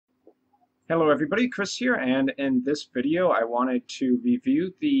Hello everybody, Chris here, and in this video I wanted to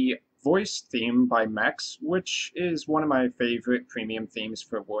review the voice theme by Mex, which is one of my favorite premium themes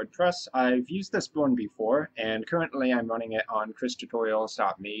for WordPress. I've used this one before, and currently I'm running it on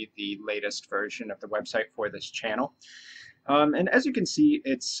christutorials.me, the latest version of the website for this channel. And as you can see,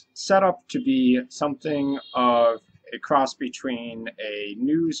 it's set up to be something of a cross between a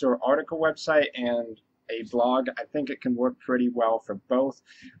news or article website and a blog. I think it can work pretty well for both,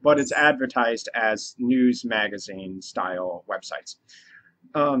 but it's advertised as news magazine style websites.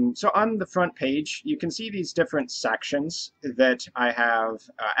 So on the front page, you can see these different sections that I have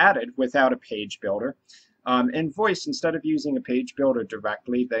added without a page builder. In Voice, instead of using a page builder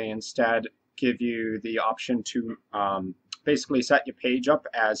directly, they instead give you the option to basically set your page up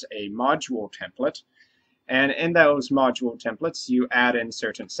as a module template. And in those module templates, you add in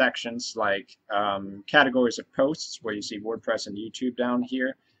certain sections like categories of posts, where you see WordPress and YouTube down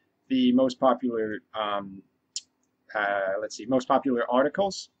here. The most popular, most popular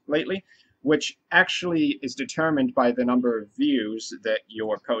articles lately, which actually is determined by the number of views that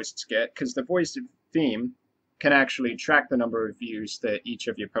your posts get, because the voice theme can actually track the number of views that each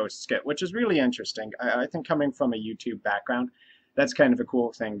of your posts get, which is really interesting. I think coming from a YouTube background, that's kind of a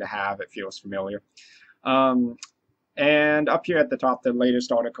cool thing to have. It feels familiar. And up here at the top, the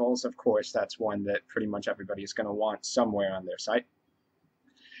latest articles, of course, that's one that pretty much everybody is going to want somewhere on their site.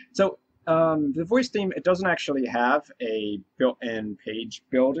 So the voice theme, it doesn't actually have a built-in page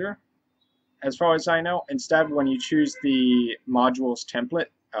builder, as far as I know. Instead, when you choose the modules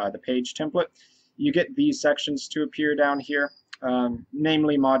template, the page template, you get these sections to appear down here,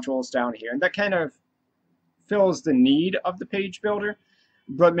 namely modules down here. And that kind of fills the need of the page builder,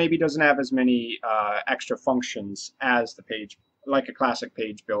 but maybe doesn't have as many extra functions as the page, like a classic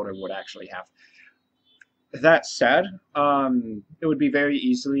page builder would actually have. That said, it would be very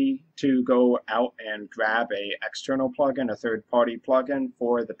easy to go out and grab a external plugin, a third-party plugin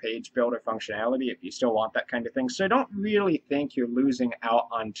for the page builder functionality if you still want that kind of thing. So I don't really think you're losing out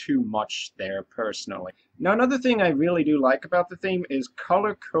on too much there personally. Now, another thing I really do like about the theme is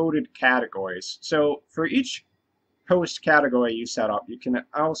color-coded categories. So for each post category you set up, you can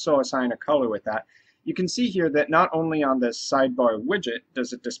also assign a color with that. You can see here that not only on this sidebar widget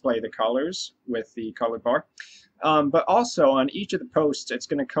does it display the colors with the color bar, but also on each of the posts it's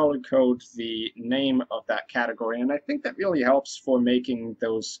going to color code the name of that category, and I think that really helps for making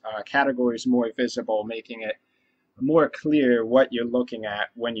those categories more visible, making it more clear what you're looking at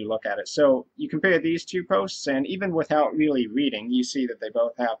when you look at it. So you compare these two posts, and even without really reading, you see that they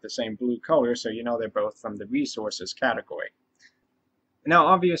both have the same blue color, so you know they're both from the resources category. Now,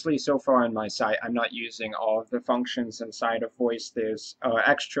 obviously, so far on my site, I'm not using all of the functions inside of Voice. There's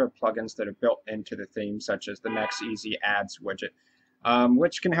extra plugins that are built into the theme, such as the Next Easy Ads widget,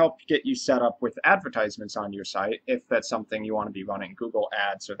 which can help get you set up with advertisements on your site if that's something you want to be running, Google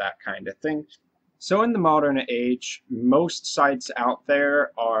Ads or that kind of thing. So in the modern age, most sites out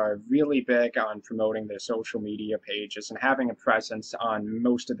there are really big on promoting their social media pages and having a presence on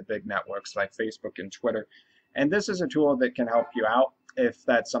most of the big networks like Facebook and Twitter. And this is a tool that can help you out if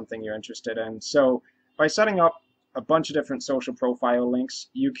that's something you're interested in. So by setting up a bunch of different social profile links,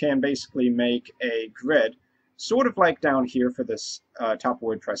 you can basically make a grid, sort of like down here for this top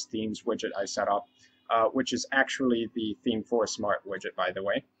WordPress themes widget I set up, which is actually the Theme for Smart widget, by the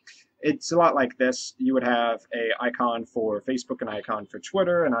way. It's a lot like this. You would have an icon for Facebook, an icon for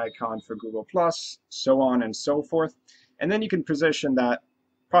Twitter, an icon for Google+, so on and so forth. And then you can position that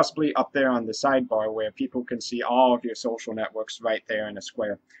possibly up there on the sidebar where people can see all of your social networks right there in a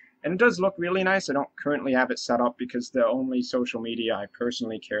square. And it does look really nice. I don't currently have it set up because the only social media I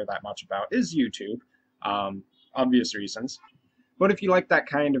personally care that much about is YouTube, obvious reasons. But if you like that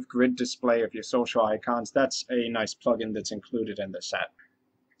kind of grid display of your social icons, that's a nice plugin that's included in the set.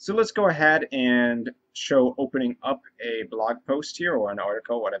 So let's go ahead and show opening up a blog post here, or an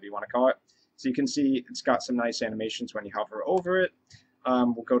article, whatever you want to call it. So you can see it's got some nice animations when you hover over it.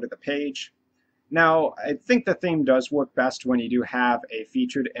 We'll go to the page. Now, I think the theme does work best when you do have a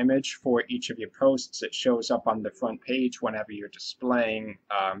featured image for each of your posts. It shows up on the front page whenever you're displaying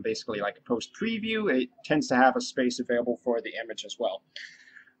basically like a post preview. It tends to have a space available for the image as well.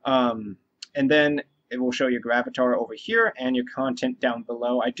 And then it will show your gravatar over here and your content down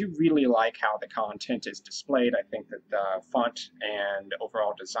below. I do really like how the content is displayed. I think that the font and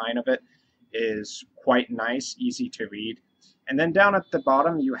overall design of it is quite nice, easy to read. And then down at the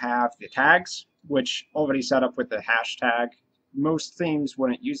bottom you have the tags, which already set up with the hashtag. Most themes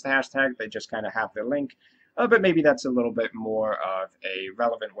wouldn't use the hashtag, they just kind of have the link. But maybe that's a little bit more of a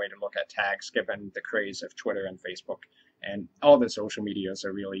relevant way to look at tags given the craze of Twitter and Facebook. And all the social medias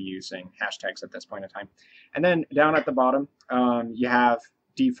are really using hashtags at this point in time. And then down at the bottom, you have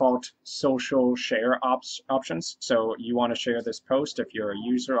default social share options. So you want to share this post if you're a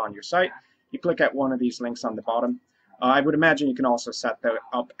user on your site. You click at one of these links on the bottom. I would imagine you can also set that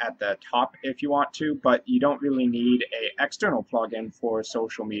up at the top if you want to, but you don't really need an external plugin for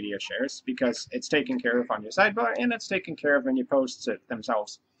social media shares because it's taken care of on your sidebar and it's taken care of in your posts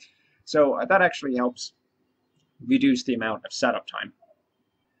themselves. So that actually helps reduce the amount of setup time.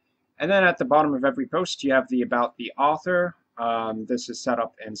 And then at the bottom of every post, you have the About the Author. This is set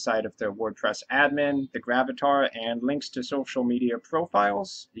up inside of the WordPress admin, the Gravatar, and links to social media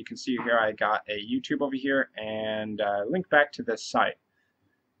profiles. You can see here I got a YouTube over here and a link back to this site.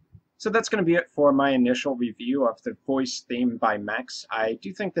 So that's going to be it for my initial review of the Voice theme by Max. I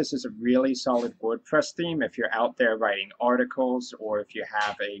do think this is a really solid WordPress theme if you're out there writing articles or if you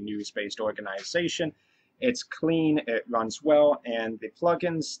have a news-based organization. It's clean, it runs well, and the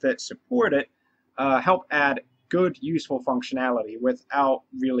plugins that support it help add good, useful functionality without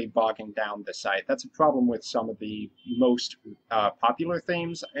really bogging down the site. That's a problem with some of the most popular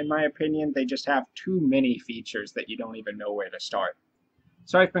themes, in my opinion. They just have too many features that you don't even know where to start.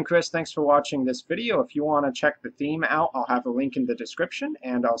 So I've been Chris. Thanks for watching this video. If you want to check the theme out, I'll have a link in the description,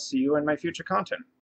 and I'll see you in my future content.